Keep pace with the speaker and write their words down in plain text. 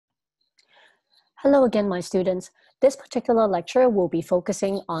Hello again, my students. This particular lecture will be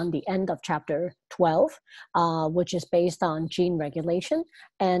focusing on the end of chapter 12, which is based on gene regulation.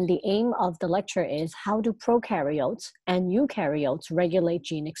 And the aim of the lecture is how do prokaryotes and eukaryotes regulate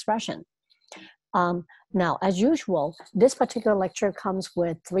gene expression? Now, as usual, this particular lecture comes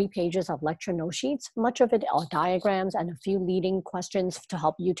with 3 pages of lecture note sheets. Much of it are diagrams and a few leading questions to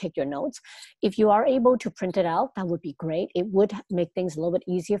help you take your notes. If you are able to print it out, that would be great. It would make things a little bit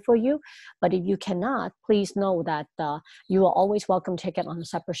easier for you. But if you cannot, please know that you are always welcome to take it on a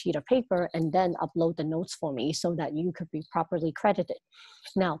separate sheet of paper and then upload the notes for me so that you could be properly credited.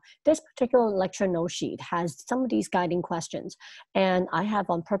 Now, this particular lecture note sheet has some of these guiding questions, and I have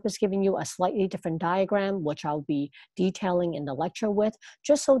on purpose given you a slightly different diagram, which I'll be detailing in the lecture with,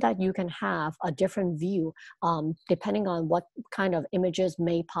 just so that you can have a different view depending on what kind of images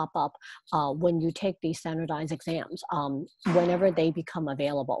may pop up when you take these standardized exams, whenever they become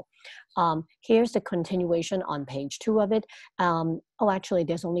available. Here's the continuation on page 2 of it. Actually,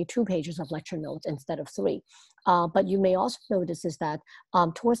 there's only 2 pages of lecture notes instead of 3. But you may also notice is that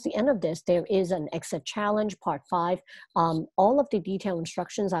towards the end of this, there is an exit challenge, part 5. All of the detailed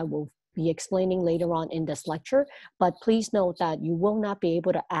instructions I will be explaining later on in this lecture, but please note that you will not be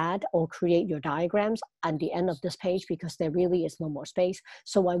able to add or create your diagrams at the end of this page because there really is no more space.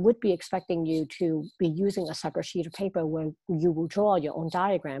 So I would be expecting you to be using a separate sheet of paper where you will draw your own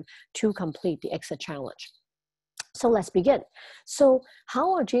diagram to complete the exit challenge. So let's begin. So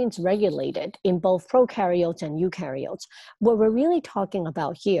how are genes regulated in both prokaryotes and eukaryotes? What we're really talking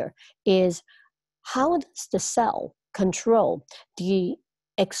about here is how does the cell control the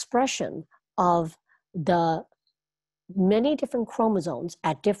expression of the many different chromosomes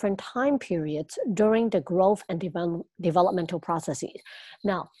at different time periods during the growth and developmental processes.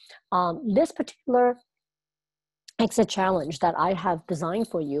 Now, this particular exit challenge that I have designed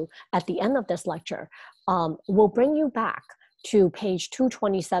for you at the end of this lecture will bring you back to page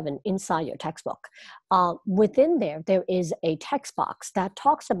 227 inside your textbook. Within there is a text box that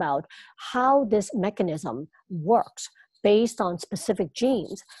talks about how this mechanism works based on specific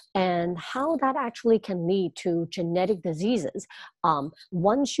genes and how that actually can lead to genetic diseases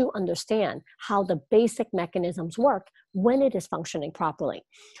once you understand how the basic mechanisms work when it is functioning properly.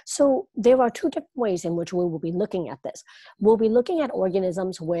 So there are 2 different ways in which we will be looking at this. We'll be looking at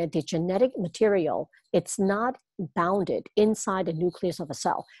organisms where the genetic material, it's not bounded inside the nucleus of a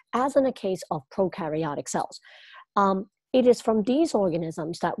cell, as in the case of prokaryotic cells. It is from these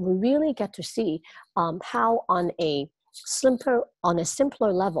organisms that we really get to see how on a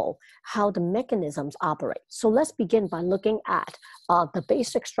simpler level, how the mechanisms operate. So let's begin by looking at the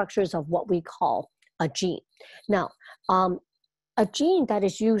basic structures of what we call a gene. Now, a gene that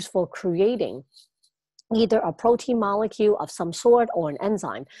is used for creating either a protein molecule of some sort or an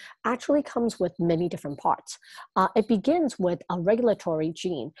enzyme actually comes with many different parts. It begins with a regulatory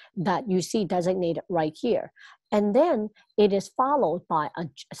gene that you see designated right here. And then it is followed by a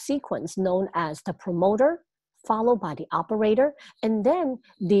sequence known as the promoter, followed by the operator, and then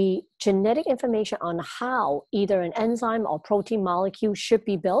the genetic information on how either an enzyme or protein molecule should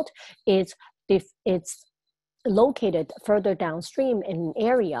be built is it's located further downstream in an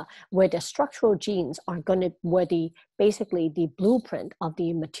area where the structural genes are going to, where basically the blueprint of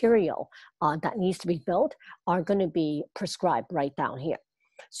the material that needs to be built are going to be prescribed right down here.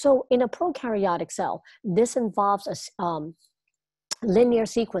 So in a prokaryotic cell, this involves linear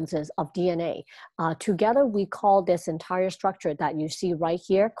sequences of DNA. Together, we call this entire structure that you see right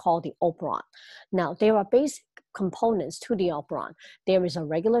here called the Operon. Now, there are basic components to the Operon. There is a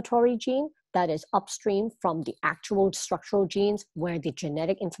regulatory gene that is upstream from the actual structural genes where the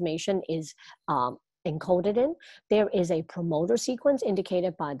genetic information is encoded in. There is a promoter sequence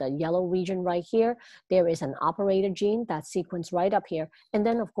indicated by the yellow region right here. There is an operator gene that's sequenced right up here. And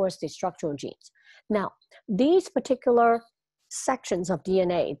then, of course, the structural genes. Now, these particular sections of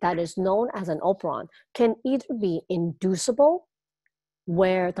DNA that is known as an operon can either be inducible,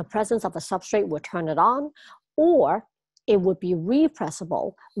 where the presence of a substrate would turn it on, or it would be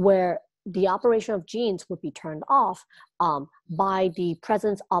repressible, where the operation of genes would be turned off by the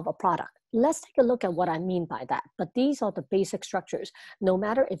presence of a product. Let's take a look at what I mean by that. But these are the basic structures. No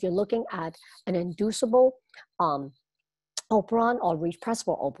matter if you're looking at an inducible operon or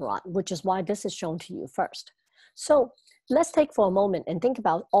repressible operon, which is why this is shown to you first. So let's take for a moment and think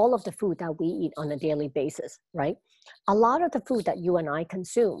about all of the food that we eat on a daily basis, right? A lot of the food that you and I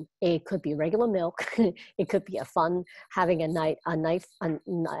consume, it could be regular milk, it could be a fun night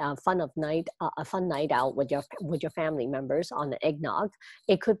out with your family members on an eggnog.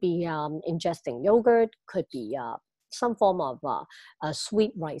 It could be ingesting yogurt, could be some form of a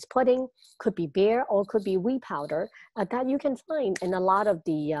sweet rice pudding, could be beer, or could be wheat powder that you can find in a lot of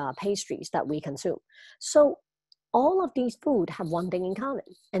the pastries that we consume. So all of these foods have one thing in common,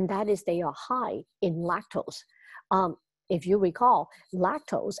 and that is they are high in lactose. Um, if you recall,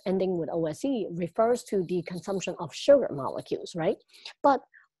 lactose ending with OSE refers to the consumption of sugar molecules, right? But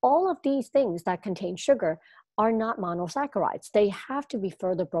all of these things that contain sugar are not monosaccharides. They have to be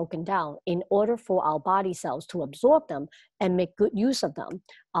further broken down in order for our body cells to absorb them and make good use of them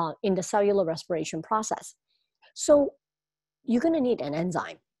in the cellular respiration process. So you're going to need an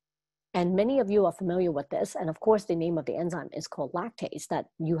enzyme. And many of you are familiar with this. And of course, the name of the enzyme is called lactase that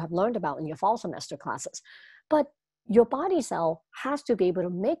you have learned about in your fall semester classes. But your body cell has to be able to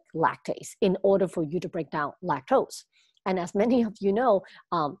make lactase in order for you to break down lactose. And as many of you know,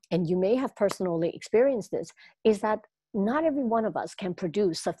 and you may have personally experienced this, is that not every one of us can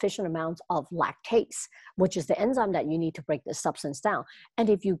produce sufficient amounts of lactase, which is the enzyme that you need to break this substance down. And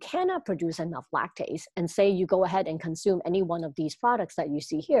if you cannot produce enough lactase, and say you go ahead and consume any one of these products that you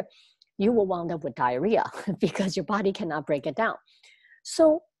see here, you will wind up with diarrhea because your body cannot break it down.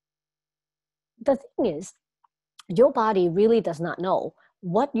 So the thing is, your body really does not know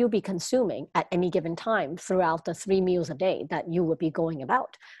what you'll be consuming at any given time throughout the 3 meals a day that you would be going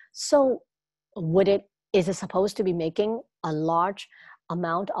about. So is it supposed to be making a large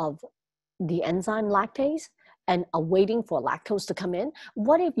amount of the enzyme lactase and waiting for lactose to come in?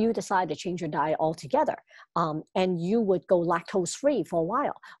 What if you decide to change your diet altogether and you would go lactose free for a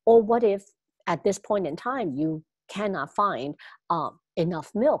while? Or what if at this point in time you cannot find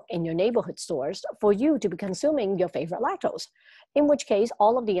enough milk in your neighborhood stores for you to be consuming your favorite lactose? In which case,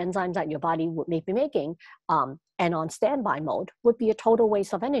 all of the enzymes that your body may be making and on standby mode would be a total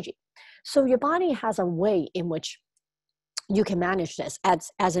waste of energy. So your body has a way in which you can manage this,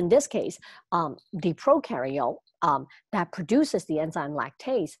 as in this case, the prokaryote that produces the enzyme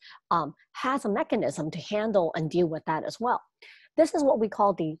lactase has a mechanism to handle and deal with that as well. This is what we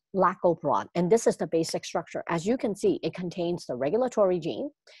call the Operon, and this is the basic structure. As you can see, it contains the regulatory gene,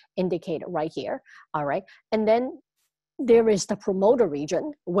 indicated right here, all right? And then there is the promoter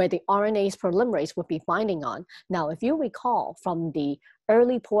region where the RNase polymerase would be binding on. Now, if you recall from the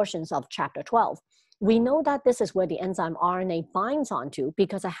early portions of chapter 12, we know that this is where the enzyme RNA binds onto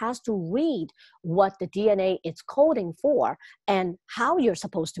because it has to read what the DNA is coding for and how you're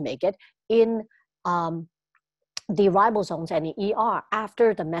supposed to make it in the ribosomes and the ER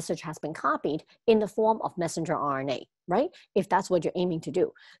after the message has been copied in the form of messenger RNA, right? If that's what you're aiming to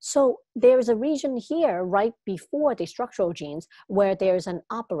do. So there's a region here right before the structural genes where there's an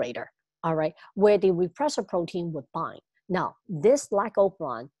operator, all right, where the repressor protein would bind. Now, this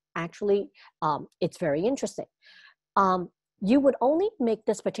Operon, actually, it's very interesting. You would only make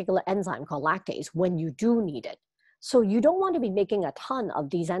this particular enzyme called lactase when you do need it. So you don't want to be making a ton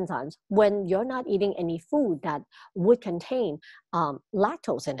of these enzymes when you're not eating any food that would contain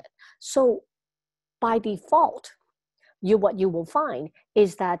lactose in it. So by default, what you will find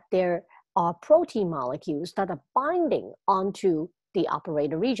is that there are protein molecules that are binding onto the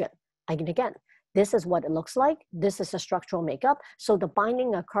operator region. And again, this is what it looks like. This is the structural makeup. So the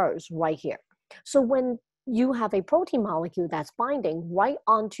binding occurs right here. So when you have a protein molecule that's binding right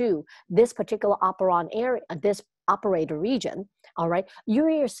onto this particular operon area, this operator region, all right,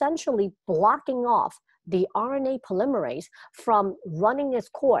 you're essentially blocking off the RNA polymerase from running its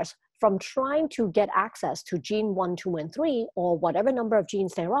course, from trying to get access to gene 1, 2, and 3, or whatever number of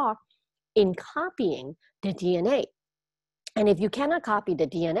genes there are, in copying the DNA. And if you cannot copy the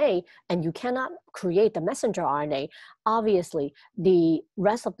DNA and you cannot create the messenger RNA, obviously the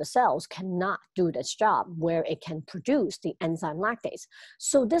rest of the cells cannot do this job where it can produce the enzyme lactase.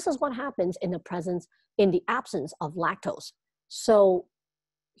 So this is what happens in the absence of lactose. So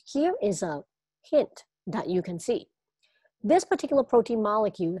here is a hint that you can see. This particular protein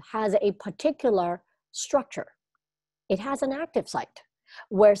molecule has a particular structure. It has an active site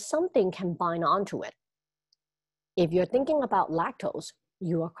where something can bind onto it. If you're thinking about lactose,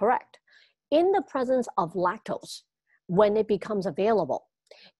 you are correct. In the presence of lactose, when it becomes available,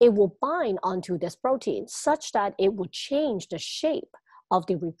 it will bind onto this protein such that it will change the shape of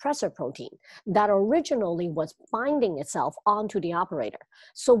the repressor protein that originally was binding itself onto the operator.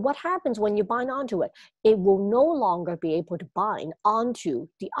 So what happens when you bind onto it? It will no longer be able to bind onto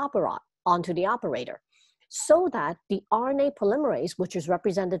the operon, onto the operator, so that the RNA polymerase, which is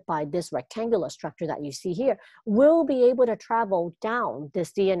represented by this rectangular structure that you see here, will be able to travel down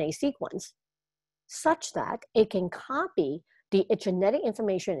this DNA sequence such that it can copy the genetic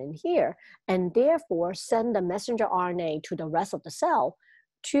information in here and therefore send the messenger RNA to the rest of the cell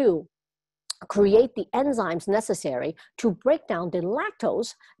to create the enzymes necessary to break down the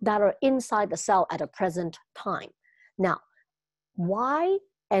lactose that are inside the cell at a present time. Now, why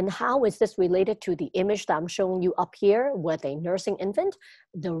and how is this related to the image that I'm showing you up here with a nursing infant?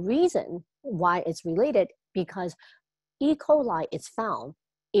 The reason why it's related, because E. coli is found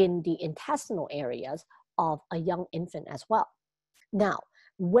in the intestinal areas of a young infant as well. Now,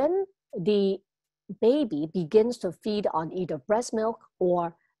 when the baby begins to feed on either breast milk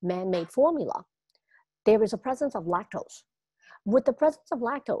or man-made formula, there is a presence of lactose. With the presence of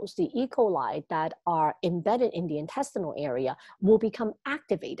lactose, the E. coli that are embedded in the intestinal area will become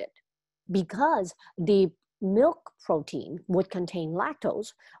activated because the milk protein would contain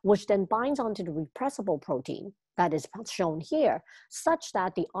lactose, which then binds onto the repressible protein that is shown here, such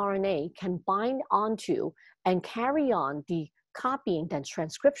that the RNA can bind onto and carry on the copying and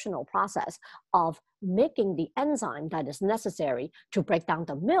transcriptional process of making the enzyme that is necessary to break down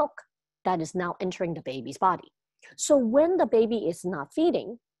the milk that is now entering the baby's body. So when the baby is not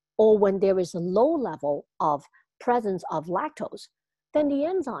feeding, or when there is a low level of presence of lactose, then the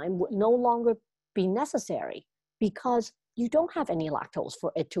enzyme would no longer be necessary because you don't have any lactose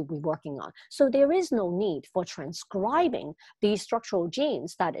for it to be working on. So there is no need for transcribing these structural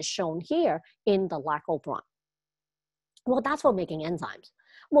genes that is shown here in the lac operon. Well, that's for making enzymes.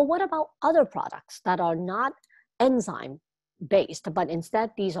 Well, what about other products that are not enzyme based, but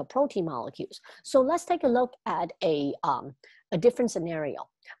instead these are protein molecules? So let's take a look at a different scenario.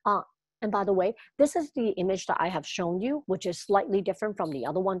 And by the way, this is the image that I have shown you, which is slightly different from the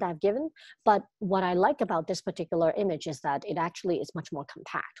other one that I've given. But what I like about this particular image is that it actually is much more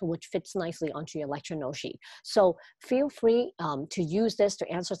compact, which fits nicely onto your lecture note sheet. So feel free to use this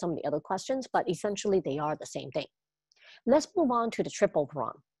to answer some of the other questions, but essentially they are the same thing. Let's move on to the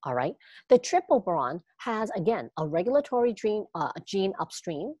tripoperon. All right, the tripoperon has, again, a regulatory gene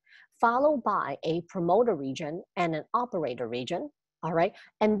upstream, followed by a promoter region and an operator region. All right,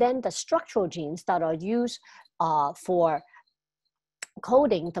 and then the structural genes that are used for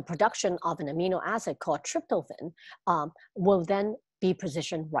coding the production of an amino acid called tryptophan will then be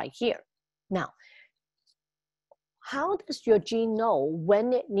positioned right here. Now, how does your gene know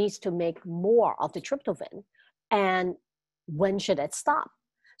when it needs to make more of the tryptophan and when should it stop?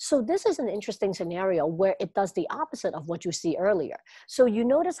 So this is an interesting scenario where it does the opposite of what you see earlier. So you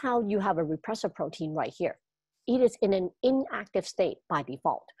notice how you have a repressor protein right here. It is in an inactive state by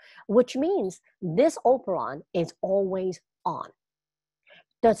default, which means this operon is always on.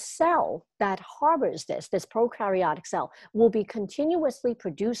 The cell that harbors this prokaryotic cell, will be continuously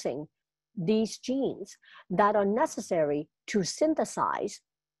producing these genes that are necessary to synthesize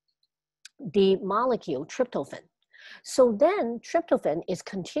the molecule tryptophan. So then tryptophan is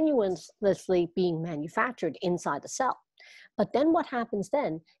continuously being manufactured inside the cell. But then what happens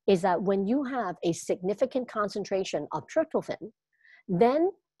then is that when you have a significant concentration of tryptophan,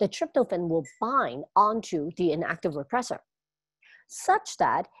 then the tryptophan will bind onto the inactive repressor, such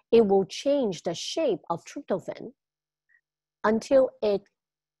that it will change the shape of tryptophan until it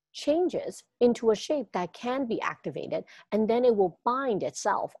changes into a shape that can be activated, and then it will bind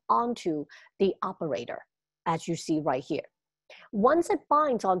itself onto the operator, as you see right here. Once it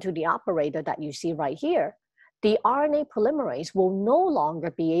binds onto the operator that you see right here, the RNA polymerase will no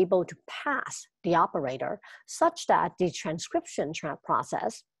longer be able to pass the operator, such that the transcription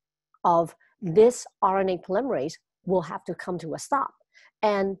process of this RNA polymerase will have to come to a stop.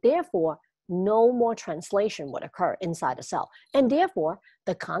 And therefore, no more translation would occur inside the cell. And therefore,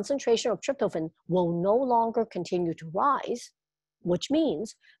 the concentration of tryptophan will no longer continue to rise, which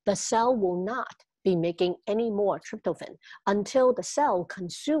means the cell will not be making any more tryptophan until the cell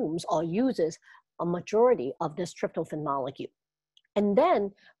consumes or uses a majority of this tryptophan molecule. And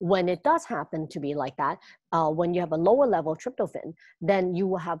then when it does happen to be like that, when you have a lower level tryptophan, then you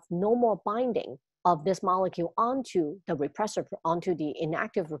will have no more binding of this molecule onto the repressor, onto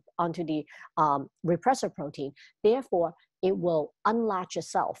the repressor protein. Therefore, it will unlatch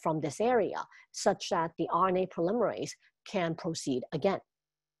itself from this area such that the RNA polymerase can proceed again.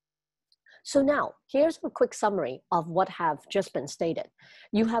 So now, here's a quick summary of what have just been stated.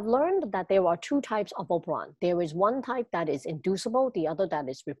 You have learned that there are two types of operon. There is one type that is inducible, the other that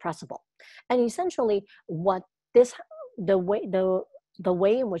is repressible. And essentially, what this, the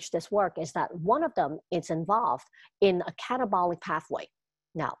way in which this works is that one of them is involved in a catabolic pathway.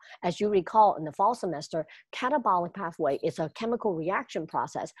 Now, as you recall in the fall semester, catabolic pathway is a chemical reaction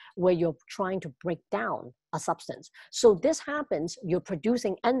process where you're trying to break down a substance. So this happens, you're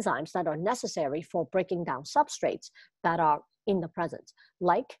producing enzymes that are necessary for breaking down substrates that are in the presence,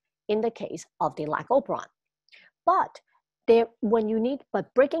 like in the case of the lac operon. But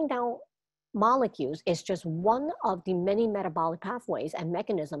breaking down molecules is just one of the many metabolic pathways and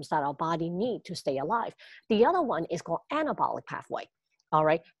mechanisms that our body need to stay alive. The other one is called anabolic pathway. All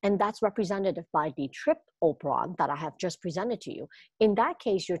right, and that's represented by the Operon that I have just presented to you. In that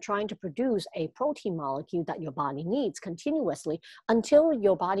case, you're trying to produce a protein molecule that your body needs continuously until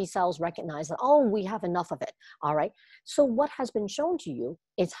your body cells recognize that, oh, we have enough of it. All right, so what has been shown to you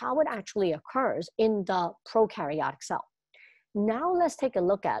is how it actually occurs in the prokaryotic cell. Now let's take a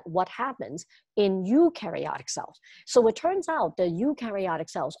look at what happens in eukaryotic cells. So it turns out the eukaryotic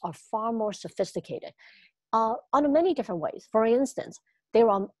cells are far more sophisticated on many different ways. For instance, there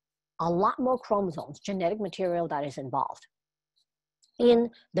are a lot more chromosomes, genetic material that is involved in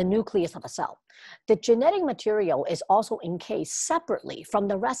the nucleus of a cell. The genetic material is also encased separately from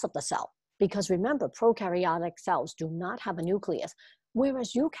the rest of the cell, because remember, prokaryotic cells do not have a nucleus,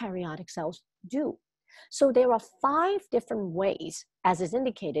 whereas eukaryotic cells do. So there are 5 different ways, as is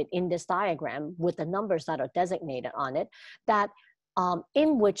indicated in this diagram with the numbers that are designated on it, that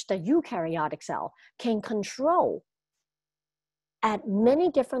in which the eukaryotic cell can control at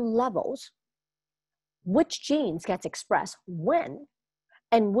many different levels which genes gets expressed when,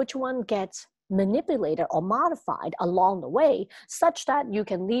 and which one gets manipulated or modified along the way, such that you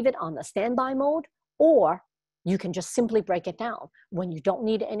can leave it on the standby mode, or you can just simply break it down when you don't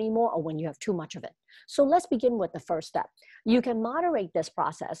need it anymore or when you have too much of it. So let's begin with the first step. You can moderate this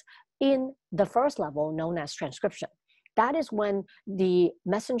process in the first level known as transcription. That is when the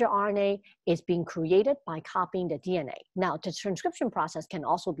messenger RNA is being created by copying the DNA. Now, the transcription process can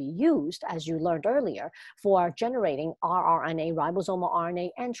also be used, as you learned earlier, for generating rRNA, ribosomal RNA,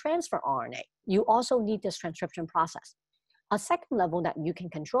 and transfer RNA. You also need this transcription process. A second level that you can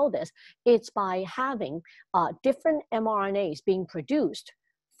control this is by having different mRNAs being produced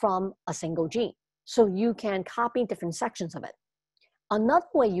from a single gene. So you can copy different sections of it. Another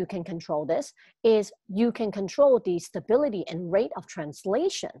way you can control this is you can control the stability and rate of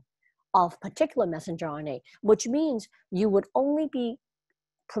translation of particular messenger RNA, which means you would only be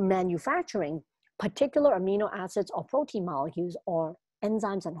manufacturing particular amino acids or protein molecules or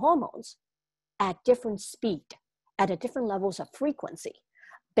enzymes and hormones at different speed, at different levels of frequency,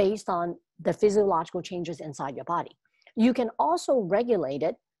 based on the physiological changes inside your body. You can also regulate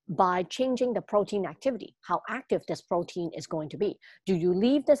it by changing the protein activity, how active this protein is going to be. Do you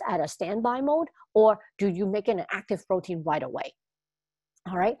leave this at a standby mode, or do you make it an active protein right away?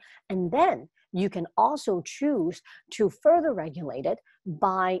 All right, and then you can also choose to further regulate it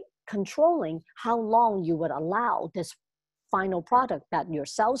by controlling how long you would allow this final product that your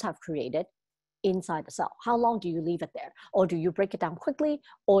cells have created inside the cell. How long do you leave it there? Or do you break it down quickly?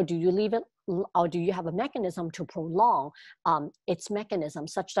 Or do you leave it, or do you have a mechanism to prolong its mechanism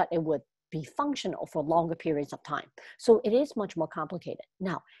such that it would be functional for longer periods of time? So it is much more complicated.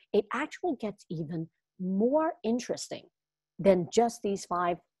 Now, it actually gets even more interesting than just these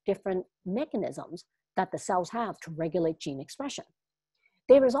 5 different mechanisms that the cells have to regulate gene expression.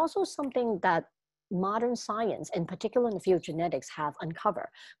 There is also something that modern science, in particular in the field of genetics, have uncovered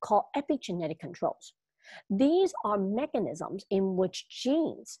called epigenetic controls. These are mechanisms in which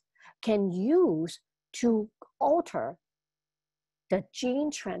genes can use to alter the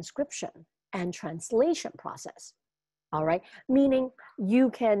gene transcription and translation process. All right, meaning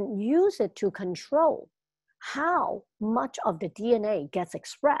you can use it to control how much of the DNA gets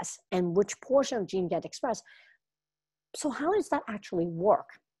expressed and which portion of gene gets expressed. So how does that actually work?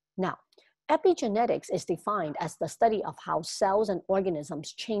 Now, epigenetics is defined as the study of how cells and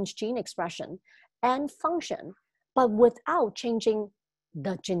organisms change gene expression and function, but without changing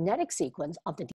the genetic sequence of the